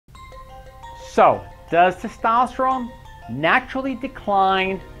So, does testosterone naturally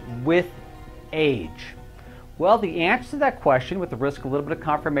decline with age? Well, the answer to that question, with the risk of a little bit of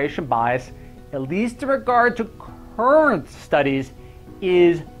confirmation bias, at least in regard to current studies,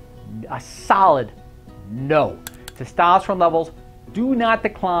 is a solid no. Testosterone levels do not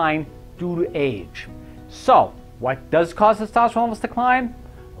decline due to age. So, what does cause testosterone levels to decline?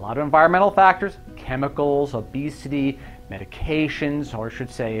 A lot of environmental factors, chemicals, obesity, medications, or I should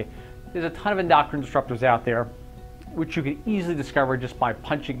say, there's a ton of endocrine disruptors out there which you can easily discover just by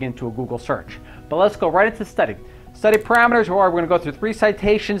punching into a Google search. But let's go right into the study. Study parameters, or we're going to go through 3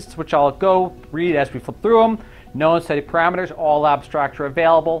 citations, which I'll go read as we flip through them. Known study parameters, all abstracts are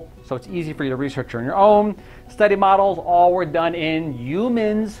available, so it's easy for you to research on your own. Study models, all were done in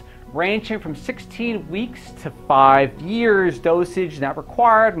humans, ranging from 16 weeks to 5 years. Dosage not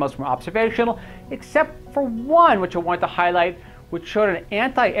required, most were observational, except for one, which I wanted to highlight, which showed an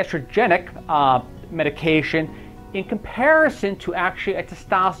anti-estrogenic medication in comparison to actually a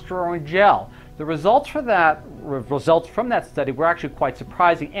testosterone gel. The results from that study were actually quite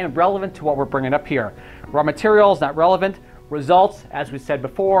surprising and relevant to what we're bringing up here. Raw materials, not relevant. Results, as we said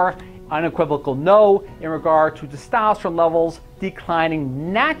before, unequivocal no in regard to testosterone levels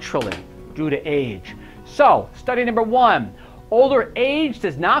declining naturally due to age. So, study number 1. Older age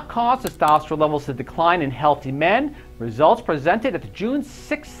does not cause testosterone levels to decline in healthy men. Results presented at the June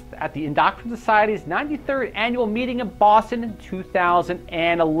 6th at the Endocrine Society's 93rd annual meeting in Boston in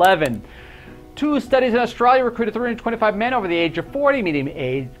 2011. 2 studies in Australia recruited 325 men over the age of 40,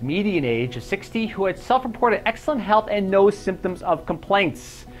 median age of 60, who had self-reported excellent health and no symptoms of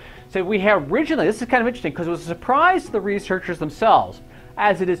complaints. So we have originally, this is kind of interesting because it was a surprise to the researchers themselves,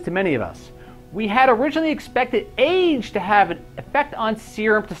 as it is to many of us. We had originally expected age to have an effect on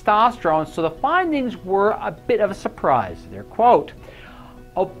serum testosterone, so the findings were a bit of a surprise. Their quote,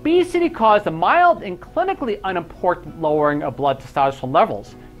 obesity caused a mild and clinically unimportant lowering of blood testosterone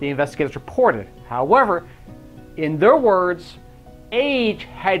levels, the investigators reported. However, in their words, age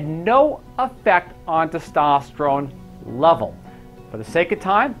had no effect on testosterone level. For the sake of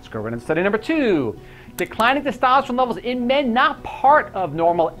time, let's go right into study number 2. Declining testosterone levels in men not part of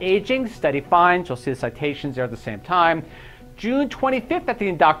normal aging. Study finds, you'll see the citations there at the same time. June 25th at the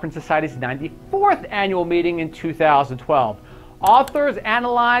Endocrine Society's 94th annual meeting in 2012. Authors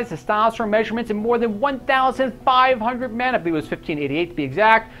analyzed testosterone measurements in more than 1,500 men, I believe it was 1,588 to be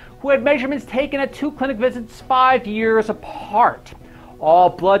exact, who had measurements taken at 2 clinic visits 5 years apart. All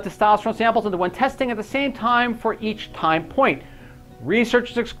blood testosterone samples underwent testing at the same time for each time point.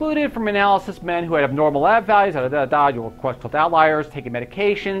 Researchers excluded from analysis men who had abnormal lab values, called outliers, taking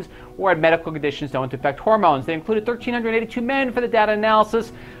medications, or had medical conditions known to affect hormones. They included 1,382 men for the data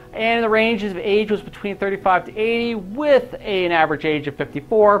analysis, and the ranges of age was between 35 to 80 with an average age of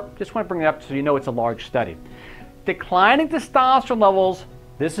 54. Just want to bring it up so you know it's a large study. Declining testosterone levels,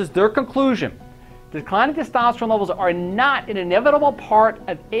 this is their conclusion. Declining testosterone levels are not an inevitable part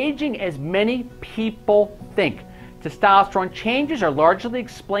of aging as many people think. Testosterone changes are largely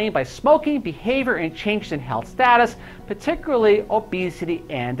explained by smoking, behavior, and changes in health status, particularly obesity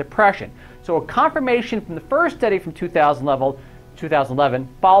and depression. So a confirmation from the first study from 2011,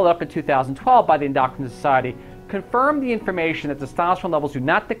 followed up in 2012 by the Endocrine Society, confirmed the information that testosterone levels do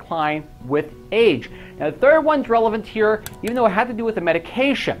not decline with age. Now the third one's relevant here, even though it had to do with the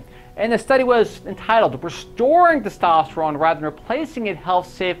medication. And the study was entitled Restoring Testosterone Rather Than Replacing It,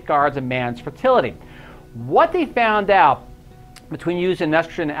 Health Safeguards a Man's Fertility. What they found out between using an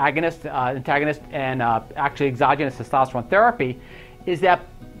estrogen antagonist and actually exogenous testosterone therapy is that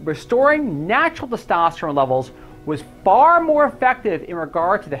restoring natural testosterone levels was far more effective in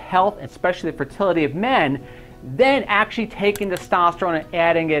regard to the health and especially the fertility of men than actually taking testosterone and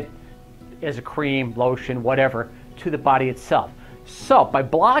adding it as a cream, lotion, whatever, to the body itself. So by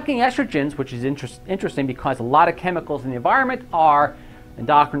blocking estrogens, which is interesting because a lot of chemicals in the environment are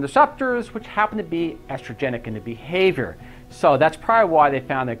endocrine receptors, which happen to be estrogenic in the behavior. So that's probably why they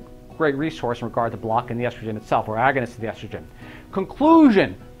found a great resource in regard to blocking the estrogen itself, or agonists of the estrogen.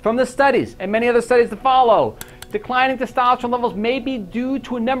 Conclusion from the studies, and many other studies to follow, declining testosterone levels may be due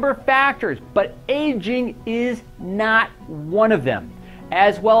to a number of factors, but aging is not one of them.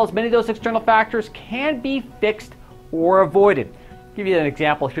 As well as many of those external factors can be fixed or avoided. I'll give you an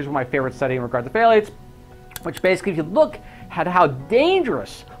example. Here's one of my favorite studies in regard to phthalates, which basically, if you look at how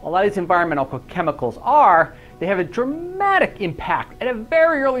dangerous a lot of these environmental chemicals are, they have a dramatic impact at a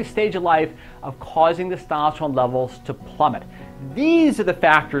very early stage of life of causing testosterone levels to plummet. These are the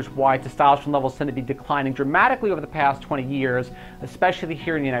factors why testosterone levels tend to be declining dramatically over the past 20 years, especially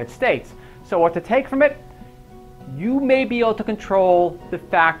here in the United States. So what to take from it? you may be able to control the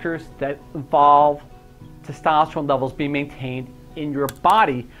factors that involve testosterone levels being maintained in your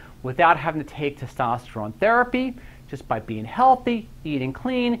body without having to take testosterone therapy, just by being healthy, eating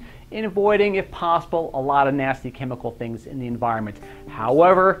clean, and avoiding, if possible, a lot of nasty chemical things in the environment.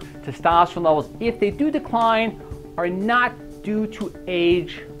 However, testosterone levels, if they do decline, are not due to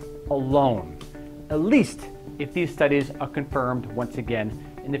age alone, at least if these studies are confirmed once again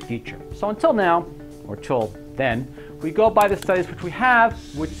in the future. So until now, or till then, we go by the studies which we have,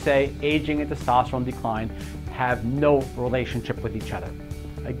 which say aging and testosterone decline have no relationship with each other.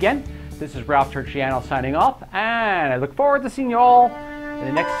 Again, this is Ralph Turchiano signing off, and I look forward to seeing you all in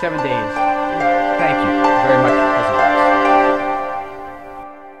the next 7 days. Thank you very much.